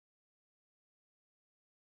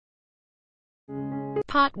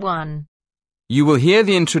Part 1. You will hear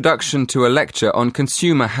the introduction to a lecture on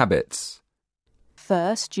consumer habits.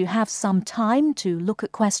 First, you have some time to look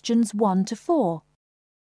at questions 1 to 4.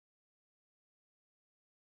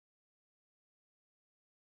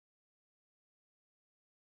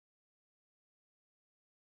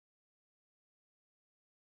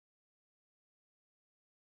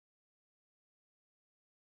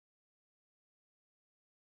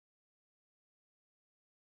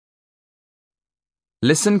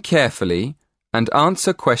 Listen carefully and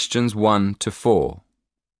answer questions 1 to 4.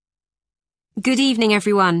 Good evening,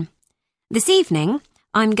 everyone. This evening,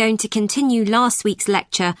 I'm going to continue last week's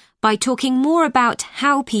lecture by talking more about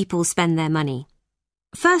how people spend their money.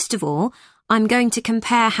 First of all, I'm going to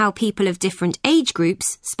compare how people of different age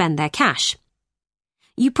groups spend their cash.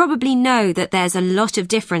 You probably know that there's a lot of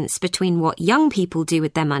difference between what young people do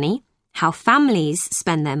with their money, how families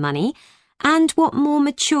spend their money, and what more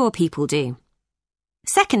mature people do.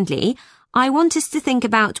 Secondly, I want us to think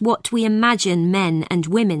about what we imagine men and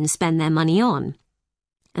women spend their money on.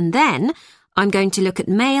 And then, I'm going to look at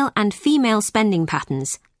male and female spending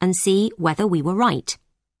patterns and see whether we were right.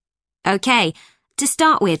 Okay, to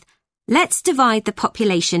start with, let's divide the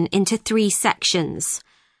population into 3 sections.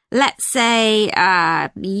 Let's say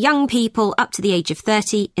young people up to the age of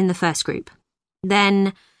 30 in the first group.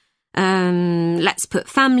 Then, let's put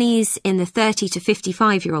families in the 30 to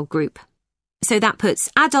 55-year-old group. So that puts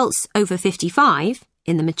adults over 55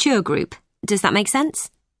 in the mature group. Does that make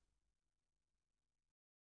sense?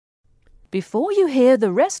 Before you hear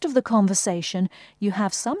the rest of the conversation, you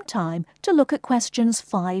have some time to look at questions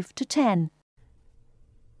 5 to 10.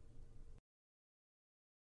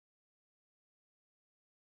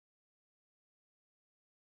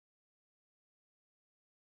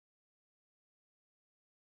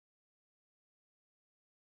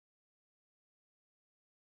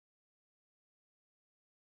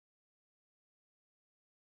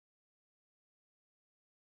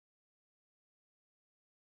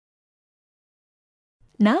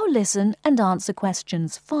 Now listen and answer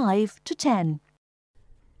questions 5 to 10.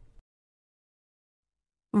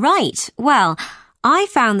 Right, well, I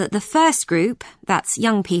found that the first group, that's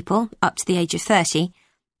young people up to the age of 30,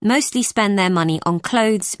 mostly spend their money on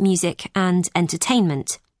clothes, music and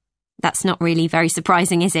entertainment. That's not really very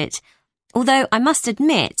surprising, is it? Although I must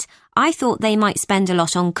admit, I thought they might spend a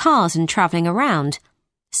lot on cars and travelling around.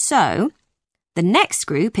 So, the next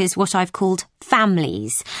group is what I've called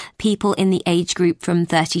families, people in the age group from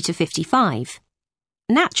 30 to 55.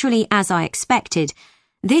 Naturally, as I expected,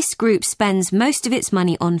 this group spends most of its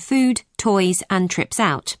money on food, toys and trips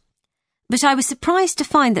out. But I was surprised to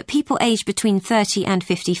find that people aged between 30 and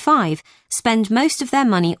 55 spend most of their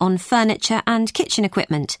money on furniture and kitchen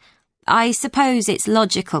equipment. I suppose it's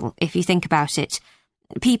logical if you think about it.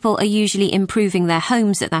 People are usually improving their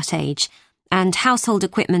homes at that age, and household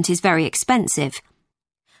equipment is very expensive.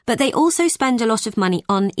 But they also spend a lot of money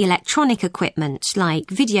on electronic equipment, like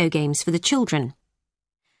video games for the children.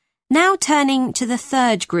 Now turning to the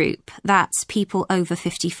third group, that's people over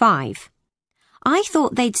 55. I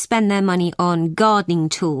thought they'd spend their money on gardening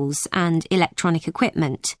tools and electronic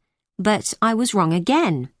equipment, but I was wrong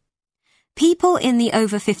again. People in the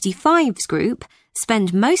over 55s group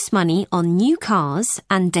spend most money on new cars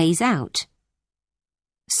and days out.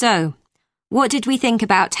 So, what did we think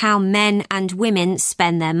about how men and women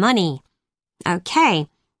spend their money? Okay,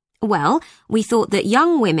 well, we thought that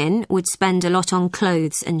young women would spend a lot on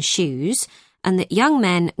clothes and shoes, and that young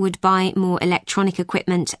men would buy more electronic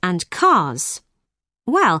equipment and cars.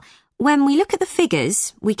 Well, when we look at the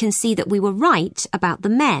figures, we can see that we were right about the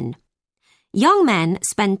men. Young men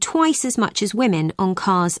spend twice as much as women on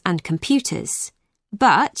cars and computers.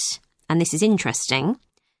 But, and this is interesting,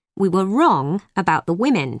 we were wrong about the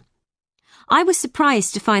women. I was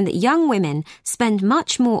surprised to find that young women spend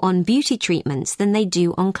much more on beauty treatments than they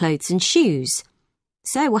do on clothes and shoes.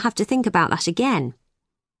 So we'll have to think about that again.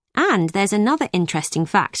 And there's another interesting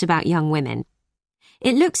fact about young women.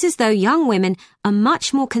 It looks as though young women are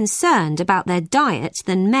much more concerned about their diet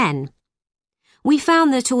than men. We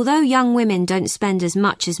found that although young women don't spend as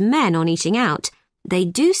much as men on eating out, they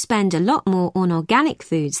do spend a lot more on organic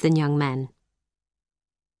foods than young men.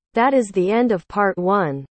 That is the end of part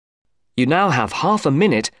 1. You now have half a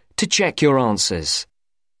minute to check your answers.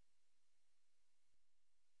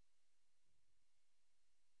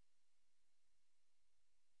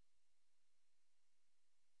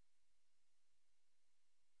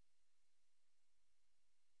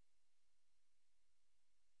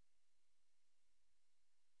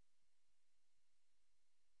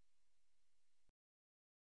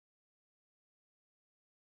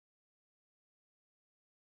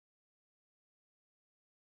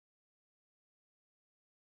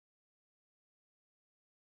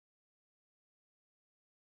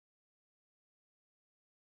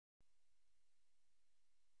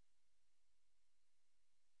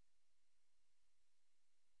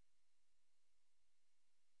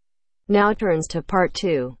 Now turns to part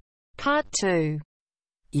 2. Part 2.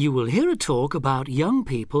 You will hear a talk about young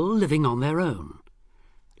people living on their own.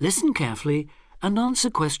 Listen carefully and answer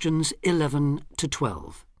questions 11 to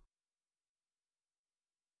 12.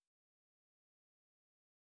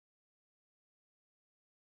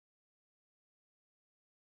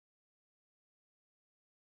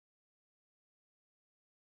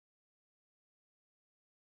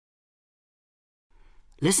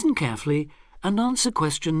 Listen carefully and answer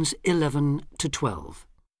questions 11 to 12.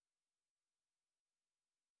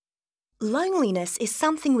 Loneliness is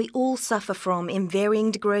something we all suffer from in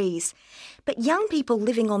varying degrees, but young people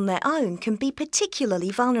living on their own can be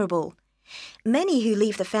particularly vulnerable. Many who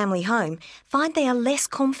leave the family home find they are less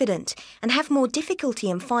confident and have more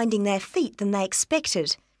difficulty in finding their feet than they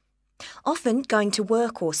expected. Often, going to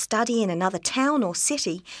work or study in another town or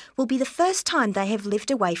city will be the first time they have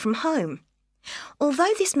lived away from home.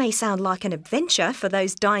 Although this may sound like an adventure for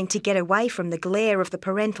those dying to get away from the glare of the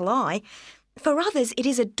parental eye, for others it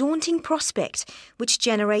is a daunting prospect which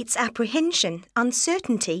generates apprehension,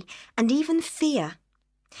 uncertainty and even fear.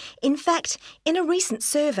 In fact, in a recent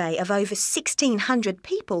survey of over 1,600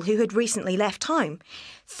 people who had recently left home,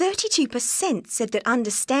 32% said that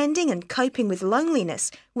understanding and coping with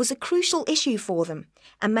loneliness was a crucial issue for them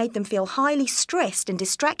and made them feel highly stressed and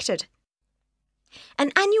distracted.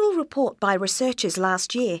 An annual report by researchers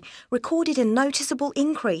last year recorded a noticeable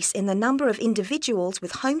increase in the number of individuals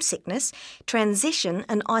with homesickness, transition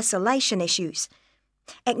and isolation issues.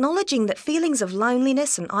 Acknowledging that feelings of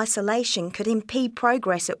loneliness and isolation could impede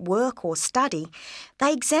progress at work or study,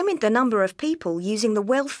 they examined the number of people using the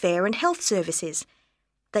welfare and health services.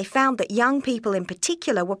 They found that young people in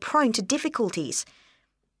particular were prone to difficulties.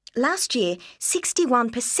 Last year,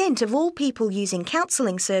 61% of all people using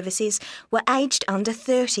counselling services were aged under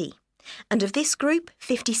 30, and of this group,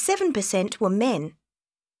 57% were men.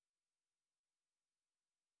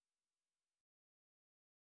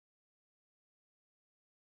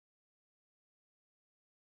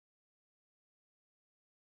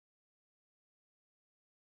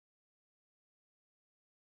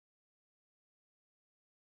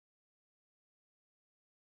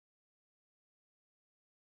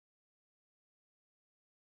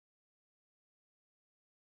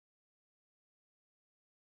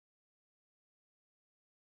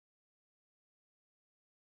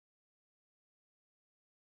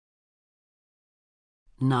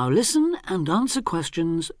 Now listen and answer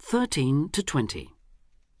questions 13 to 20.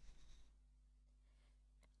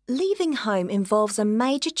 Leaving home involves a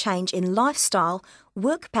major change in lifestyle,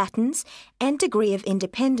 work patterns and degree of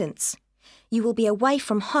independence. You will be away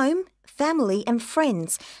from home, family and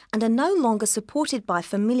friends and are no longer supported by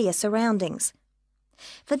familiar surroundings.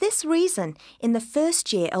 For this reason, in the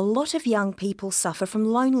first year, a lot of young people suffer from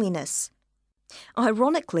loneliness.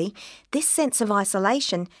 Ironically, this sense of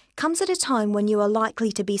isolation comes at a time when you are likely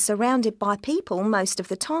to be surrounded by people most of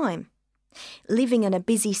the time. Living in a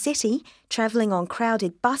busy city, travelling on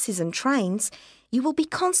crowded buses and trains, you will be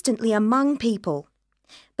constantly among people.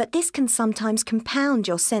 But this can sometimes compound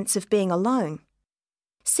your sense of being alone.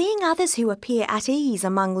 Seeing others who appear at ease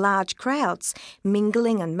among large crowds,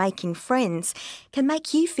 mingling and making friends, can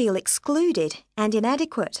make you feel excluded and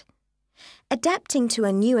inadequate. Adapting to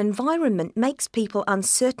a new environment makes people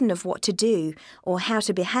uncertain of what to do or how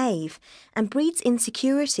to behave and breeds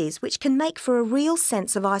insecurities which can make for a real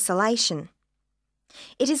sense of isolation.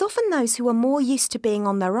 It is often those who are more used to being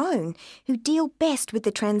on their own who deal best with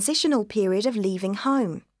the transitional period of leaving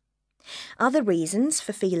home. Other reasons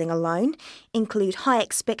for feeling alone include high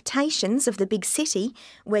expectations of the big city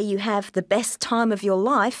where you have the best time of your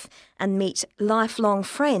life and meet lifelong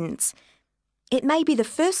friends. It may be the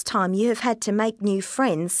first time you have had to make new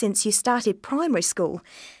friends since you started primary school,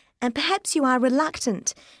 and perhaps you are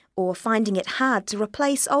reluctant or finding it hard to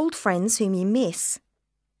replace old friends whom you miss.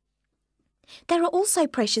 There are also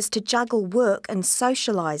pressures to juggle work and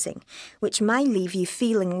socialising, which may leave you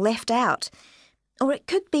feeling left out. Or it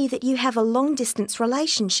could be that you have a long-distance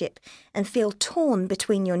relationship and feel torn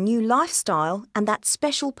between your new lifestyle and that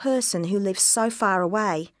special person who lives so far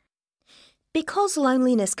away. Because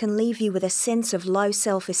loneliness can leave you with a sense of low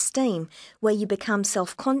self-esteem, where you become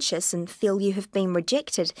self-conscious and feel you have been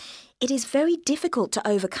rejected, it is very difficult to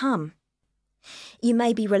overcome. You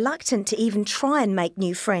may be reluctant to even try and make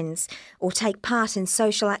new friends or take part in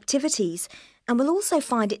social activities, and will also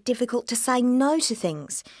find it difficult to say no to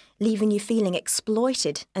things, leaving you feeling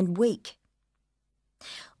exploited and weak.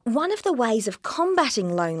 One of the ways of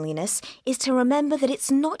combating loneliness is to remember that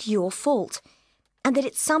it's not your fault, and that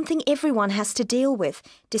it's something everyone has to deal with,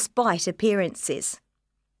 despite appearances.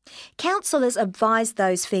 Counsellors advise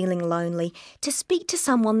those feeling lonely to speak to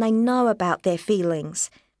someone they know about their feelings.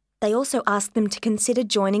 They also ask them to consider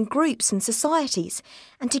joining groups and societies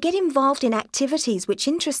and to get involved in activities which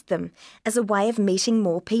interest them as a way of meeting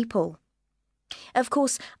more people. Of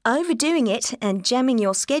course, overdoing it and jamming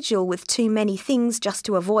your schedule with too many things just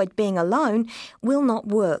to avoid being alone will not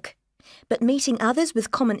work. But meeting others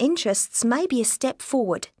with common interests may be a step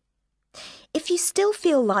forward. If you still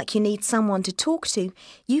feel like you need someone to talk to,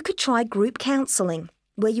 you could try group counselling,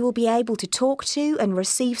 where you will be able to talk to and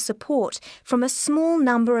receive support from a small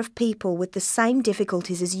number of people with the same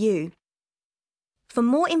difficulties as you. For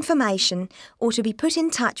more information or to be put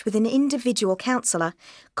in touch with an individual counsellor,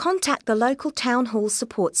 contact the local town hall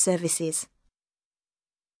support services.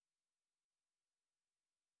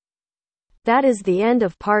 That is the end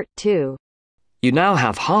of part 2. You now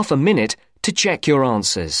have half a minute to check your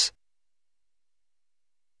answers.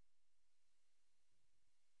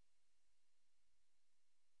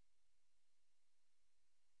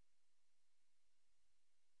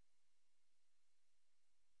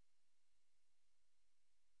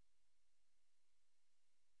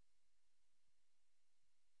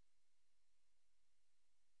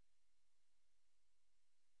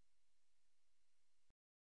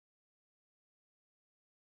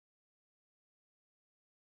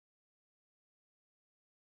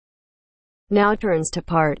 Now turns to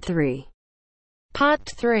part 3. Part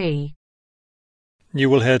 3. You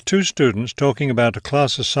will hear two students talking about a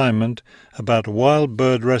class assignment about wild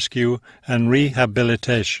bird rescue and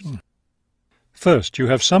rehabilitation. First, you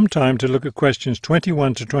have some time to look at questions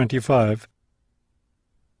 21 to 25.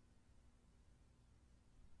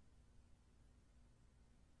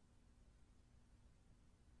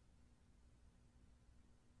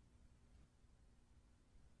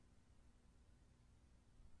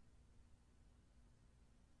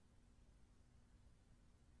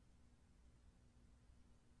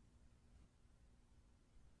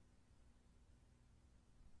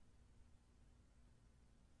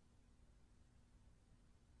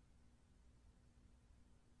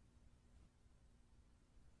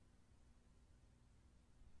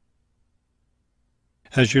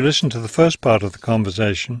 As you listen to the first part of the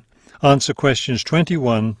conversation, answer questions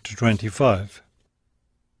 21 to 25.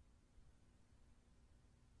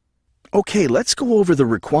 Okay, let's go over the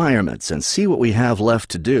requirements and see what we have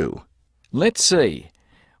left to do. Let's see.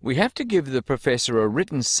 We have to give the professor a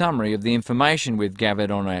written summary of the information we've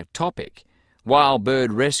gathered on our topic, wild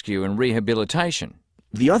bird rescue and rehabilitation.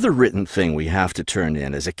 The other written thing we have to turn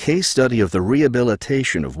in is a case study of the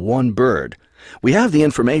rehabilitation of one bird. We have the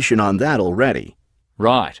information on that already.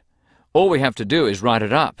 Right. All we have to do is write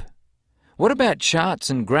it up. What about charts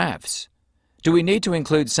and graphs? Do we need to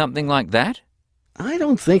include something like that? I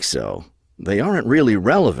don't think so. They aren't really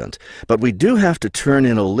relevant, but we do have to turn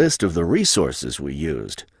in a list of the resources we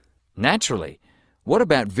used. Naturally. What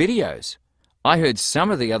about videos? I heard some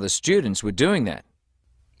of the other students were doing that.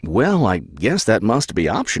 Well, I guess that must be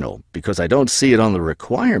optional, because I don't see it on the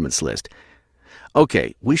requirements list.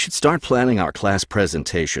 Okay, we should start planning our class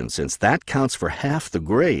presentation, since that counts for half the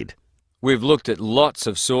grade. We've looked at lots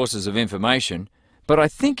of sources of information, but I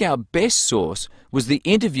think our best source was the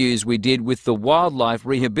interviews we did with the wildlife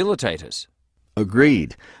rehabilitators.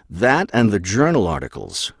 Agreed. That and the journal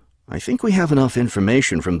articles. I think we have enough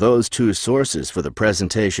information from those two sources for the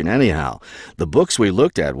presentation anyhow. The books we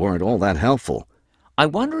looked at weren't all that helpful. I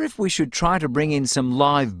wonder if we should try to bring in some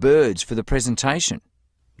live birds for the presentation.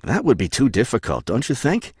 That would be too difficult, don't you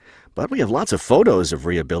think? But we have lots of photos of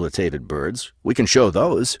rehabilitated birds. We can show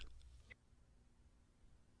those.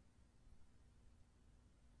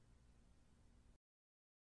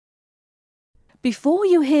 Before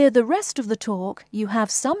you hear the rest of the talk, you have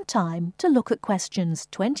some time to look at questions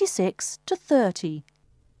 26 to 30.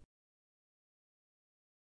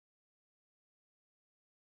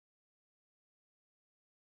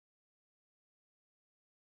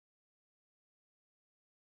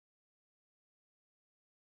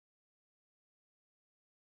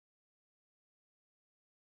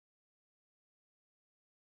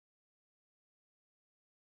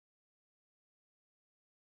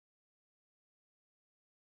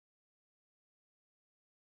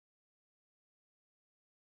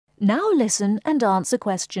 Now listen and answer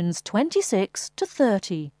questions 26 to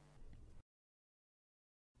 30.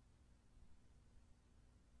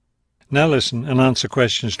 Now listen and answer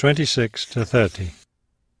questions 26 to 30.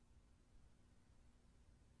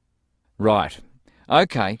 Right.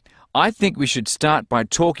 Okay, I think we should start by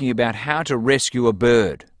talking about how to rescue a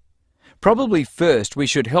bird. Probably first we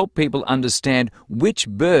should help people understand which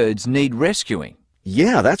birds need rescuing.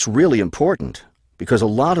 Yeah, that's really important. because a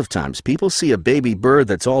lot of times people see a baby bird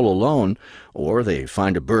that's all alone, or they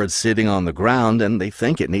find a bird sitting on the ground and they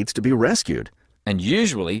think it needs to be rescued. And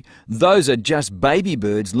usually, those are just baby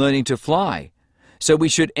birds learning to fly. So we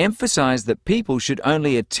should emphasize that people should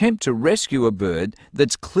only attempt to rescue a bird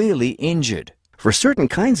that's clearly injured. For certain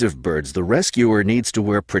kinds of birds, the rescuer needs to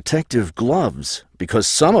wear protective gloves because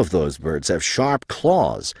some of those birds have sharp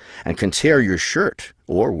claws and can tear your shirt,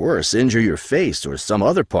 or worse, injure your face or some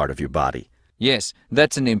other part of your body. Yes,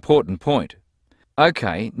 that's an important point.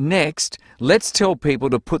 Okay, next, let's tell people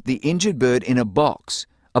to put the injured bird in a box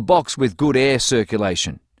with good air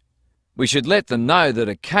circulation. We should let them know that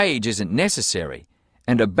a cage isn't necessary,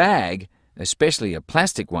 and a bag, especially a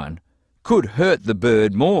plastic one, could hurt the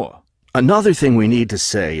bird more. Another thing we need to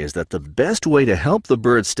say is that the best way to help the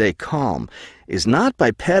bird stay calm is not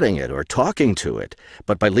by petting it or talking to it,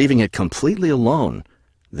 but by leaving it completely alone.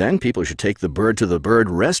 Then people should take the bird to the bird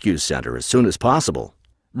rescue center as soon as possible.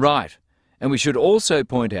 Right, and we should also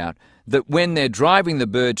point out that when they're driving the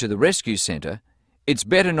bird to the rescue center, it's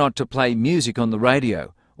better not to play music on the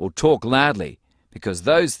radio or talk loudly, because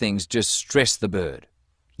those things just stress the bird.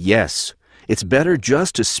 Yes. It's better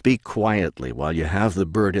just to speak quietly while you have the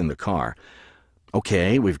bird in the car.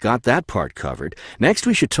 Okay, we've got that part covered. Next,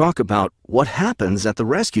 we should talk about what happens at the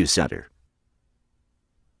rescue center.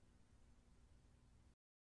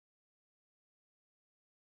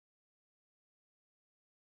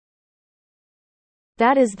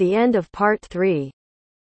 That is the end of part 3.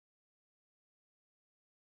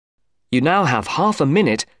 You now have half a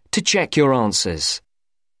minute to check your answers.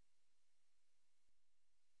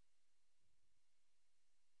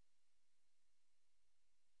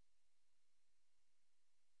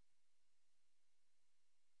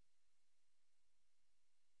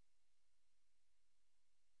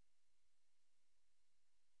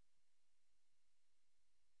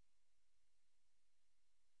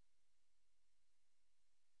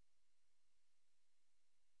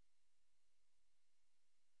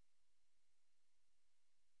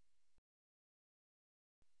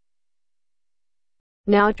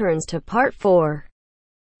 Now turns to part 4.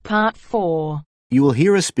 Part 4. You will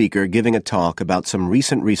hear a speaker giving a talk about some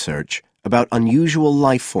recent research about unusual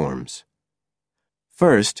life forms.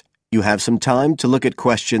 First, you have some time to look at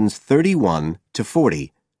questions 31 to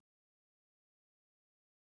 40.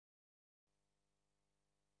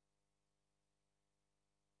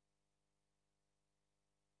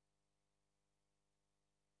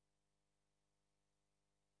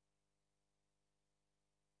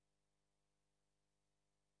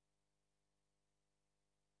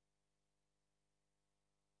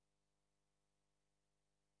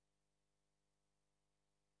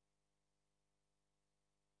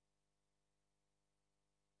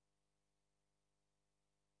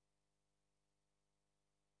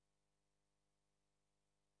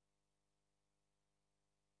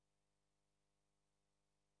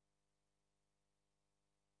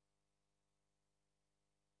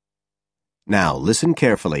 Now listen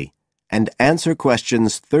carefully and answer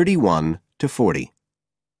questions 31 to 40.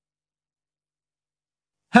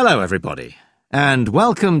 Hello everybody, and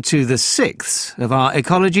welcome to the 6th of our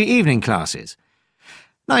ecology evening classes.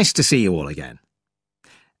 Nice to see you all again.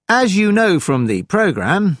 As you know from the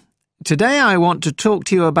programme, today I want to talk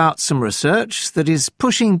to you about some research that is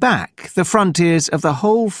pushing back the frontiers of the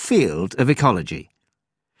whole field of ecology.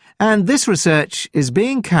 And this research is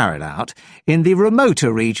being carried out in the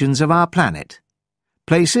remoter regions of our planet,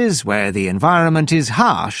 places where the environment is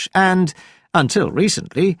harsh and, until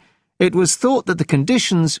recently, it was thought that the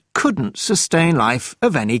conditions couldn't sustain life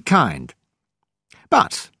of any kind.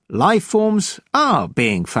 But life forms are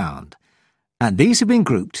being found, and these have been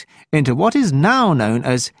grouped into what is now known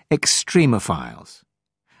as extremophiles.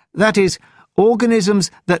 That is,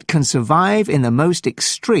 organisms that can survive in the most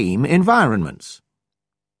extreme environments.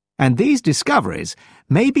 And these discoveries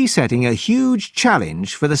may be setting a huge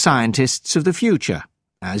challenge for the scientists of the future,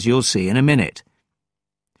 as you'll see in a minute.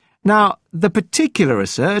 Now, the particular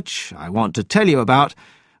research I want to tell you about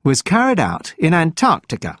was carried out in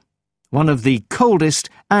Antarctica, one of the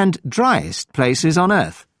coldest and driest places on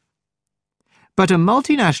Earth. But a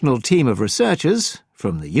multinational team of researchers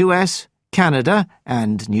from the US, Canada,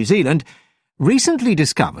 and New Zealand recently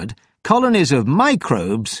discovered colonies of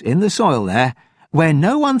microbes in the soil there where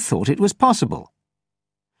no one thought it was possible.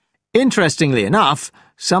 Interestingly enough,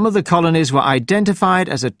 some of the colonies were identified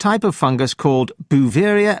as a type of fungus called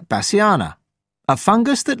Bouveria bassiana, a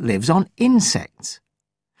fungus that lives on insects.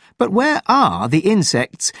 But where are the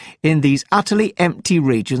insects in these utterly empty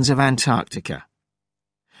regions of Antarctica?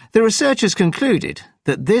 The researchers concluded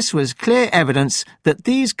that this was clear evidence that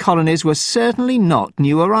these colonies were certainly not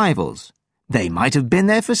new arrivals, They might have been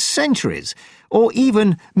there for centuries, or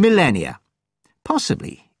even millennia.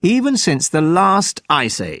 Possibly even since the last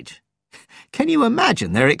ice age. Can you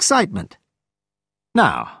imagine their excitement?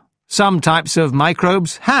 Now, some types of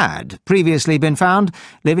microbes had previously been found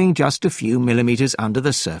living just a few millimetres under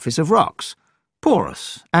the surface of rocks,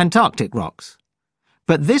 porous Antarctic rocks.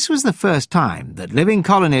 But this was the first time that living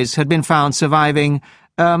colonies had been found surviving,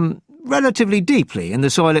 relatively deeply in the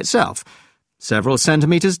soil itself, several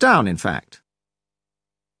centimetres down, in fact.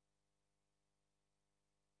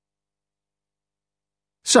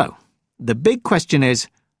 So, the big question is,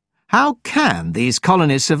 how can these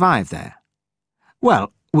colonies survive there?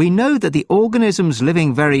 Well, we know that the organisms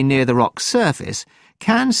living very near the rock's surface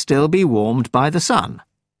can still be warmed by the sun,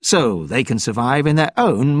 so they can survive in their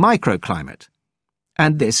own microclimate.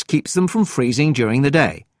 And this keeps them from freezing during the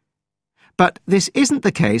day. But this isn't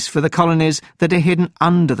the case for the colonies that are hidden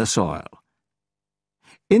under the soil.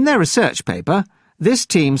 In their research paper, this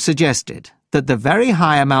team suggested that the very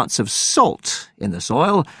high amounts of salt in the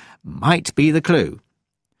soil might be the clue,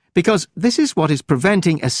 because this is what is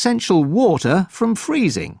preventing essential water from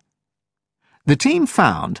freezing. The team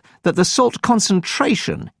found that the salt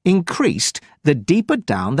concentration increased the deeper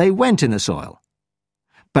down they went in the soil.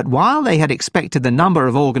 But while they had expected the number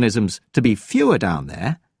of organisms to be fewer down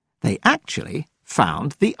there, they actually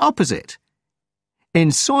found the opposite.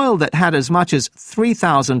 In soil that had as much as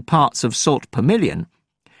 3,000 parts of salt per million,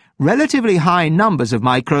 relatively high numbers of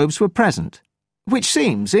microbes were present, which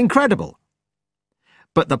seems incredible.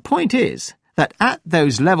 But the point is that at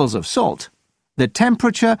those levels of salt, the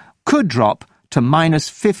temperature could drop to minus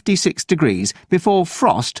 56 degrees before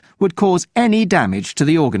frost would cause any damage to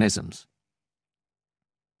the organisms.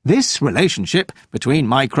 This relationship between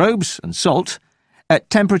microbes and salt, at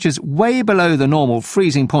temperatures way below the normal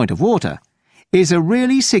freezing point of water, is a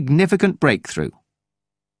really significant breakthrough.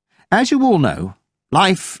 As you all know,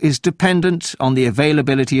 life is dependent on the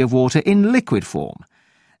availability of water in liquid form,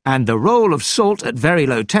 and the role of salt at very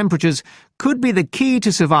low temperatures could be the key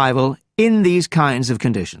to survival in these kinds of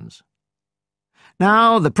conditions.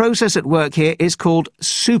 Now, the process at work here is called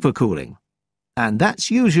supercooling, and that's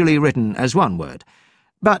usually written as one word,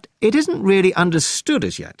 but it isn't really understood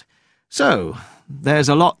as yet, so there's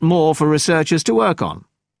a lot more for researchers to work on.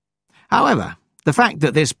 However, the fact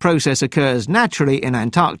that this process occurs naturally in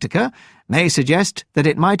Antarctica may suggest that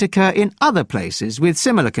it might occur in other places with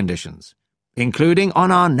similar conditions, including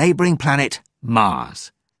on our neighbouring planet,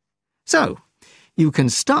 Mars. So, you can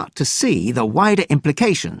start to see the wider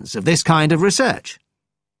implications of this kind of research.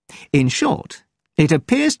 In short, it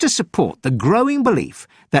appears to support the growing belief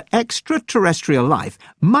that extraterrestrial life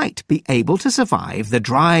might be able to survive the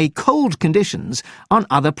dry, cold conditions on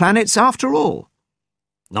other planets after all.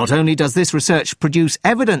 Not only does this research produce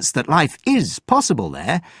evidence that life is possible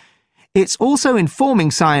there, it's also informing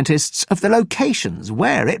scientists of the locations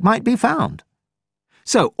where it might be found.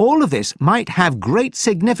 So all of this might have great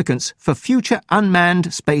significance for future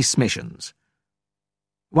unmanned space missions.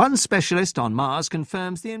 One specialist on Mars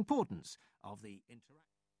confirms the importance of the interaction.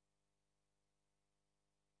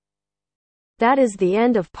 That is the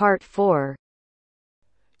end of part 4.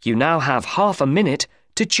 You now have half a minute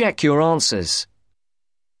to check your answers.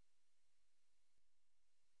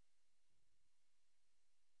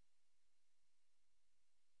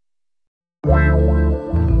 Wow.